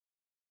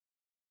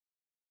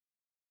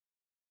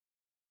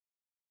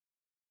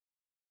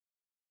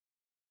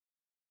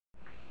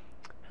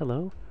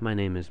Hello, my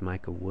name is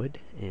Micah Wood,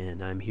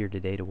 and I'm here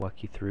today to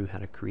walk you through how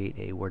to create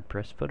a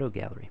WordPress photo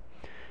gallery.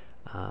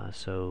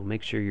 So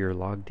make sure you're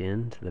logged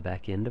in to the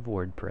back end of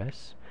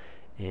WordPress,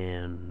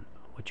 and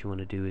what you want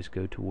to do is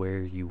go to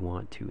where you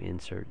want to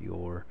insert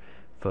your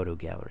photo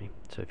gallery.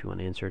 So if you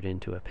want to insert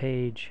into a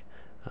page,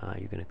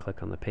 you're going to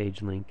click on the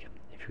page link.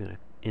 If you're going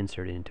to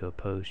insert it into a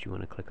post, you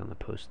want to click on the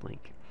post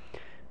link.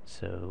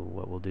 So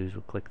what we'll do is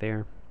we'll click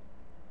there,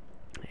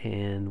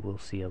 and we'll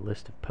see a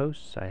list of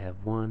posts. I have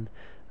one.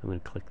 I'm going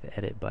to click the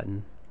edit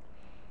button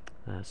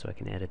so I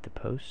can edit the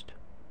post.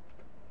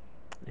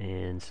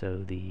 And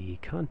so the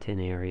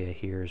content area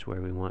here is where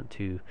we want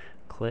to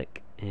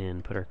click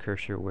and put our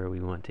cursor where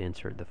we want to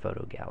insert the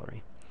photo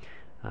gallery.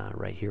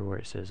 Right here where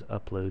it says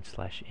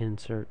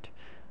upload/insert,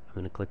 I'm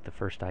going to click the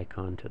first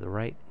icon to the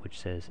right, which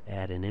says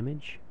add an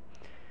image.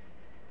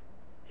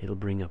 It'll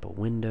bring up a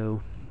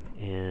window,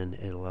 and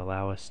it'll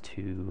allow us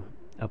to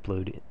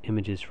upload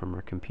images from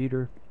our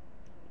computer,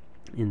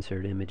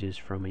 insert images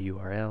from a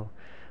URL,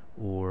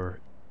 or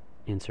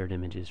insert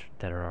images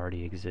that are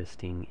already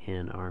existing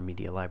in our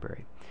media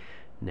library.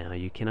 Now,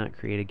 you cannot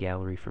create a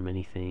gallery from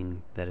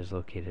anything that is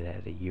located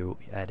at a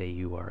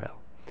URL.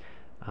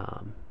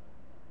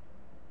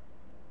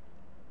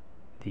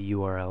 The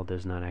URL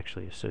does not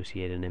actually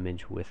associate an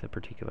image with a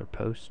particular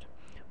post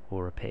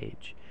or a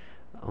page.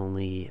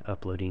 Only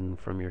uploading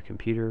from your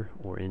computer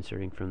or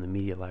inserting from the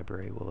media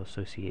library will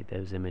associate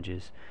those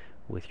images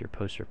with your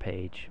post or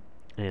page,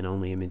 and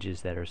only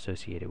images that are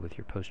associated with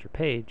your post or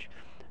page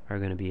are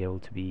going to be able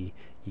to be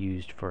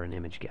used for an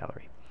image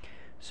gallery.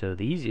 So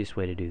the easiest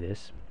way to do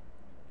this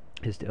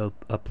is to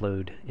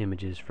upload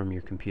images from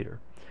your computer.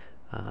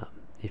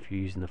 If you're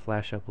using the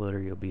Flash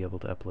uploader, you'll be able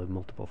to upload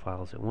multiple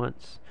files at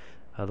once.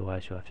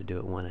 Otherwise, you'll have to do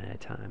it one at a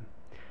time.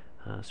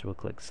 So we'll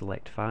click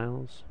Select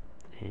Files,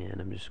 and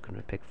I'm just going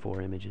to pick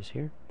 4 images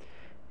here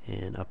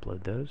and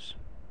upload those.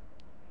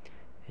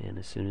 And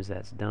as soon as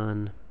that's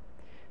done,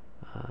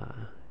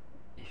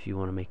 if you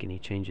want to make any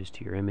changes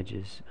to your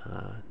images,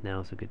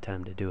 now is a good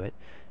time to do it.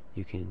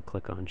 You can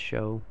click on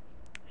Show,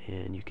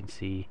 and you can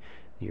see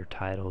your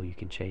title. You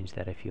can change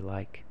that if you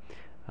like,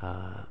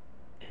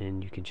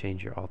 and you can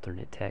change your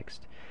alternate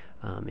text.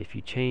 If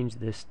you change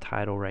this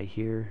title right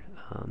here,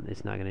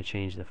 it's not going to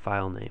change the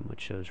file name, which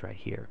shows right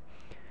here.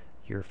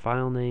 Your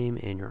file name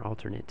and your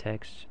alternate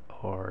text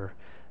are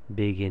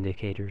big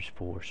indicators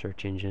for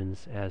search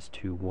engines as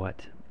to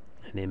what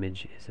an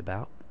image is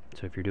about.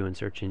 So if you're doing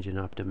search engine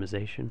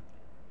optimization,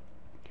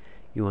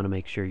 you want to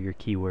make sure your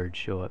keywords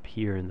show up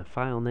here in the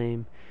file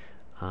name,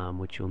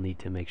 which you'll need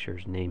to make sure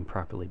is named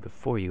properly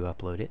before you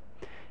upload it,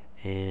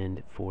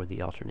 and for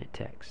the alternate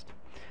text.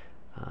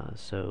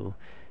 So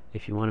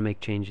if you want to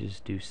make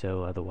changes, do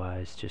so.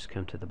 Otherwise, just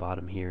come to the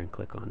bottom here and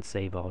click on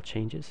Save All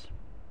Changes.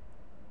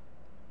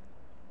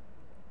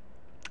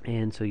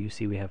 And so you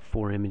see we have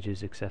 4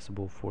 images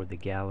accessible for the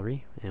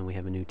gallery, and we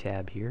have a new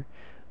tab here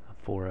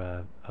for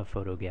a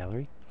photo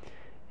gallery.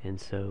 And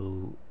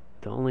so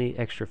the only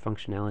extra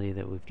functionality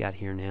that we've got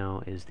here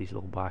now is these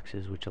little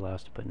boxes, which allow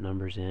us to put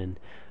numbers in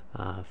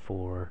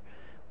for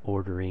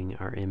ordering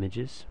our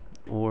images,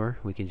 or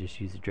we can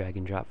just use the drag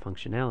and drop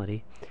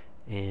functionality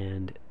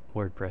and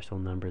WordPress will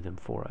number them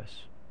for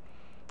us.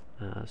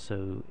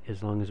 So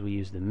as long as we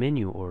use the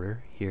menu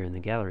order here in the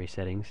gallery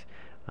settings,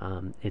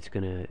 it's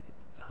going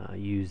to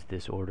use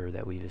this order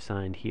that we've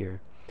assigned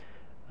here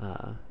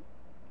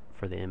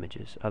for the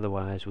images.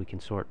 Otherwise, we can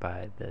sort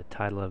by the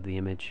title of the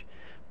image,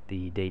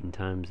 the date and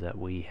times that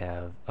we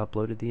have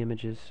uploaded the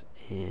images,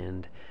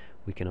 and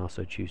we can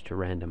also choose to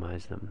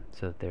randomize them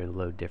so that they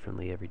load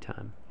differently every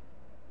time.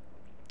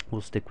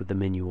 We'll stick with the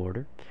menu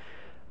order.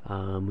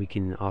 We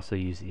can also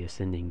use the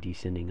ascending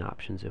descending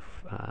options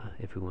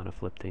if we want to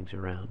flip things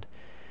around.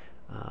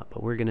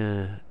 But we're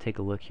gonna take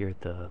a look here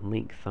at the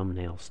link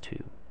thumbnails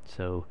too.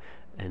 So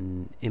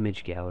an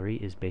image gallery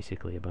is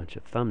basically a bunch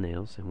of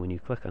thumbnails, and when you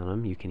click on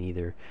them, you can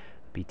either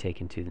be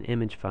taken to an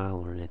image file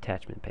or an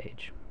attachment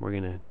page. We're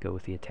going to go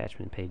with the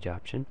attachment page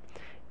option,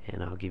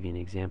 and I'll give you an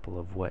example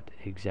of what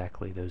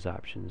exactly those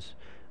options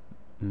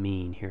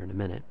mean here in a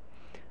minute.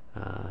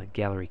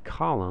 Gallery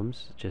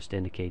columns just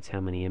indicates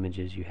how many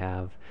images you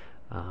have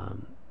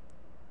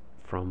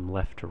from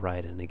left to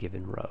right in a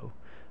given row,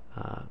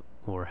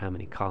 or how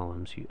many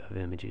columns of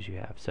images you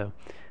have. So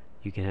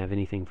you can have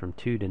anything from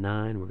 2 to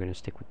 9. We're going to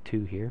stick with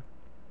 2 here,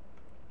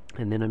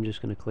 and then I'm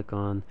just going to click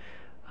on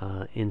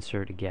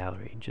Insert a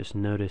Gallery. Just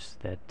notice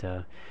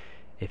that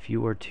if you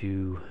were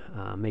to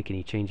make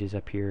any changes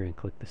up here and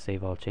click the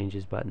Save All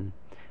Changes button,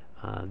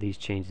 these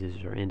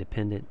changes are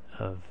independent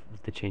of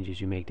the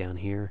changes you make down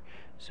here.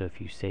 So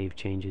if you save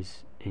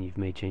changes and you've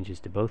made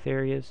changes to both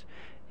areas,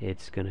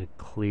 it's going to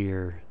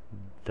clear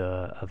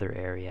the other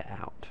area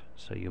out.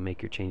 So you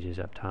make your changes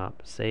up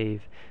top,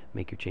 save,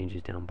 make your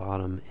changes down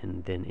bottom,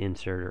 and then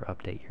insert or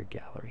update your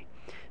gallery.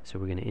 So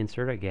we're going to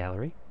insert a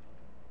gallery,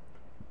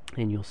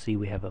 and you'll see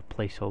we have a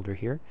placeholder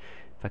here.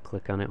 If I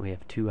click on it, we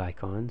have 2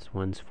 icons.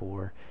 One's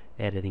for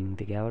editing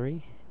the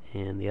gallery,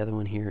 and the other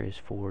one here is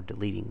for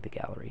deleting the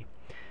gallery.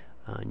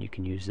 And you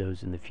can use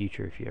those in the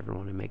future if you ever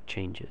want to make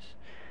changes.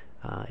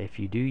 If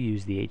you do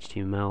use the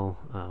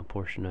HTML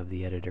portion of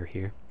the editor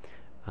here,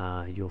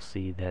 you'll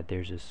see that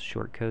there's a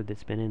short code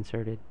that's been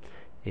inserted.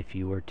 If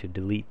you were to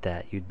delete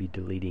that, you'd be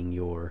deleting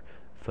your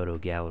photo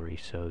gallery,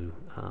 so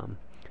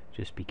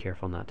just be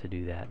careful not to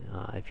do that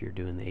if you're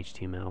doing the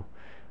HTML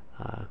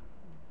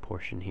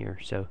portion here.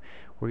 So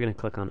we're going to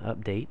click on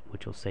update,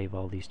 which will save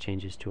all these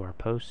changes to our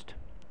post.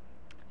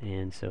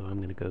 And so I'm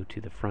going to go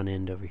to the front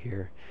end over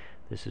here.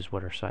 This is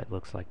what our site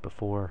looks like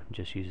before,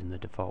 just using the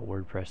default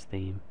WordPress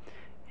theme.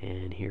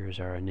 And here's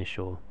our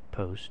initial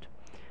post.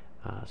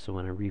 So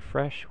when I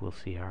refresh, we'll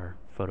see our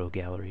photo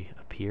gallery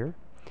appear.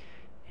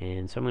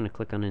 And so I'm going to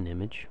click on an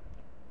image.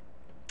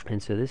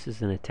 And so this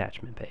is an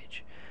attachment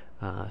page.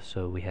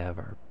 So we have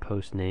our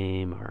post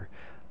name, our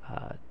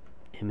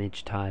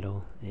image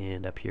title,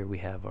 and up here we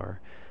have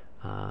our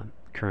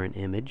current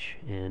image,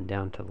 and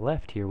down to the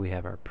left here we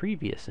have our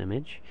previous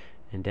image,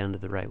 and down to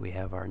the right we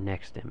have our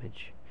next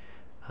image.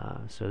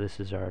 So this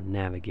is our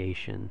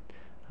navigation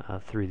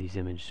through these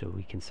images, so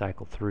we can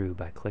cycle through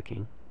by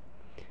clicking,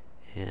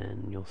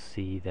 and you'll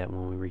see that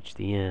when we reach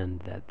the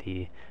end that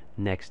the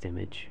next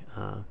image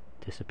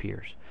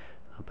disappears.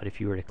 But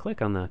if you were to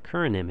click on the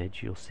current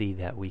image, you'll see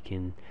that we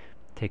can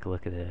take a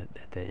look at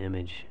the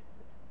image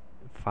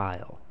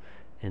file.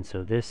 And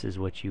so this is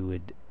what you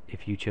would,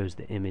 if you chose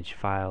the image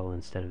file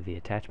instead of the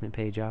attachment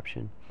page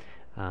option,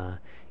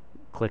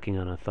 clicking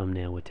on a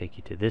thumbnail would take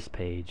you to this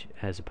page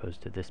as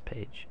opposed to this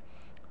page.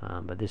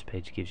 But this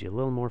page gives you a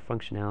little more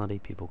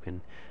functionality. People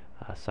can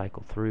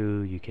cycle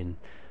through. You can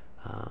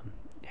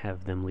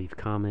have them leave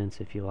comments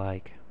if you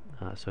like.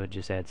 So it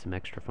just adds some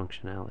extra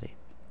functionality.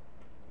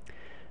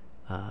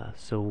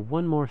 So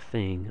one more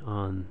thing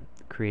on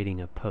creating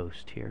a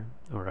post here,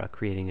 or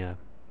creating a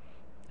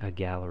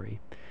gallery.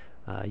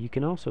 You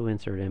can also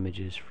insert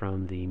images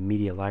from the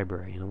media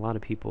library, and a lot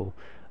of people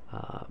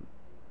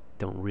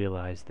don't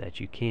realize that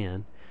you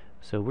can.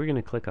 So we're going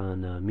to click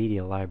on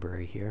media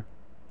library here,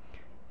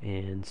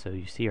 and so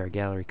you see our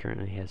gallery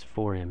currently has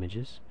 4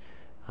 images.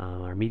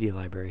 Our media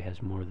library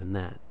has more than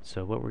that.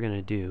 So what we're going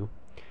to do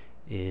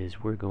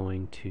is we're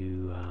going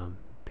to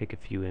pick a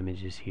few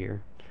images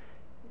here,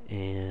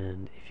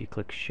 and if you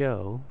click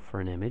show for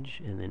an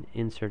image and then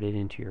insert it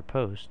into your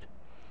post,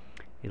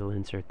 it'll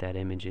insert that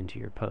image into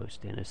your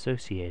post and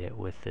associate it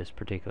with this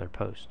particular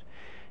post.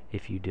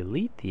 If you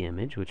delete the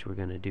image, which we're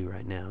going to do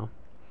right now,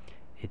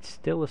 it's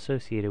still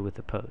associated with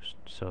the post.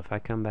 So if I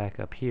come back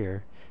up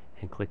here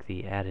and click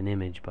the add an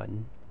image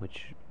button,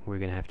 which we're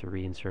going to have to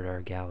reinsert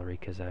our gallery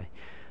because I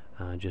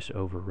just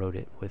overwrote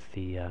it with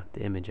the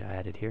image I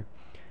added here,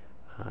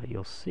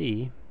 you'll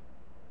see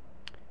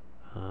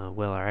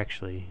well,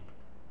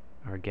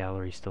 our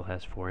gallery still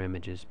has 4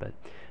 images, but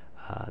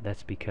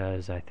that's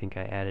because I think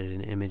I added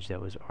an image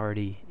that was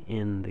already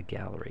in the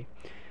gallery.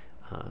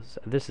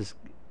 So this is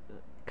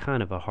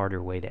kind of a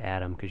harder way to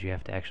add them because you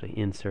have to actually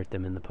insert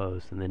them in the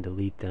post and then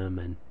delete them,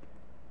 and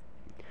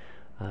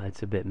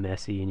it's a bit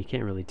messy, and you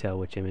can't really tell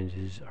which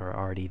images are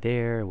already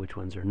there, which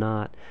ones are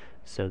not.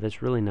 So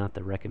that's really not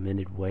the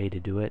recommended way to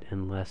do it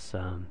unless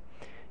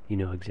you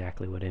know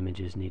exactly what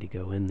images need to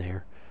go in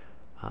there.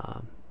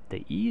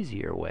 The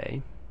easier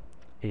way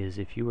is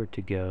if you were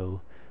to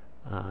go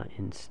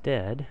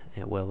instead,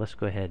 well, let's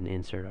go ahead and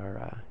insert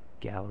our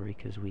gallery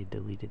because we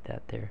deleted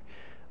that there.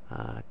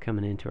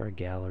 Coming into our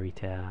gallery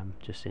tab,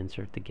 just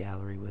insert the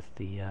gallery with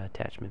the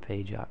attachment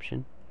page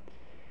option,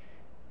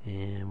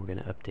 and we're going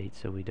to update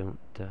so we don't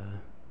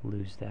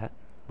lose that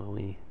when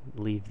we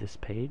leave this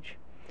page.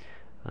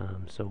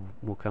 So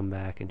we'll come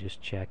back and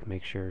just check,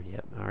 make sure,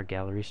 yep, our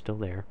gallery is still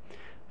there.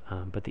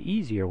 But the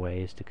easier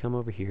way is to come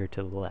over here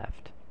to the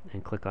left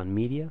and click on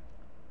media,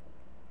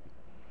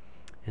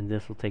 and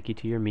this will take you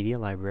to your media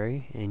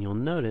library, and you'll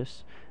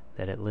notice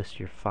that it lists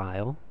your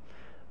file,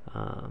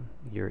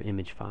 your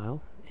image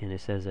file, and it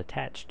says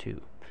attached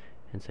to,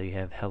 and so you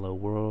have hello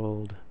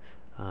world,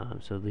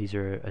 so these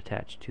are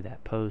attached to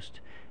that post,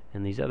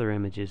 and these other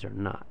images are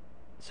not.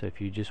 So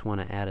if you just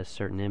want to add a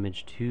certain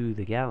image to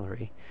the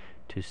gallery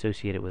to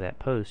associate it with that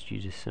post, you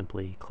just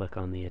simply click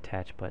on the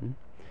attach button,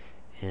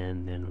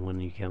 and then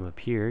when you come up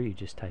here you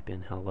just type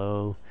in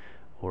hello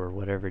or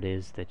whatever it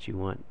is that you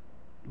want,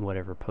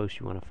 whatever post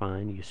you want to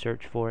find, you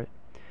search for it,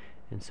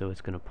 and so it's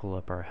going to pull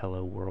up our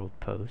hello world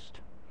post,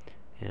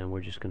 and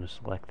we're just going to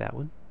select that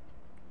one.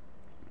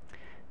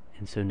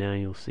 And so now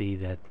you'll see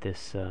that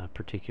this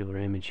particular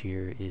image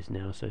here is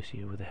now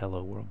associated with a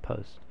hello world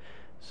post.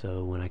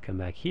 So when I come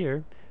back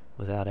here,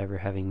 without ever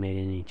having made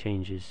any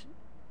changes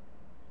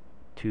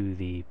to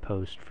the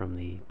post from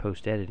the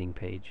post editing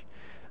page,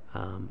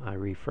 I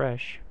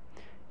refresh,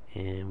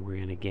 and we're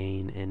going to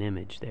gain an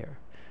image there.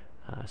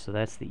 So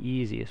that's the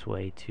easiest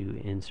way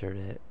to insert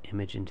an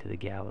image into the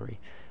gallery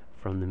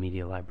from the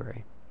media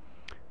library.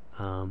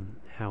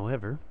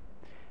 However,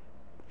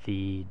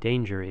 the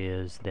danger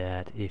is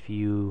that if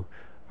you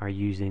are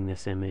using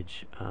this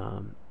image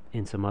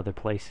in some other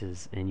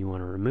places and you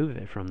want to remove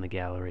it from the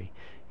gallery,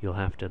 you'll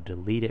have to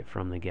delete it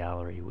from the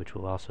gallery, which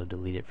will also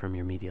delete it from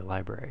your media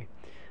library.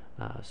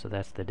 So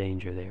that's the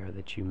danger there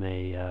that you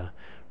may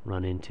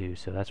run into.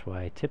 So that's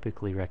why I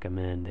typically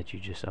recommend that you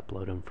just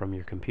upload them from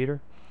your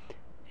computer,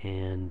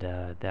 and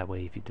that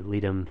way if you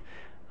delete them,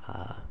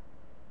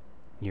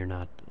 you're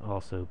not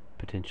also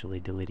potentially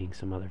deleting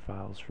some other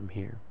files from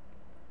here.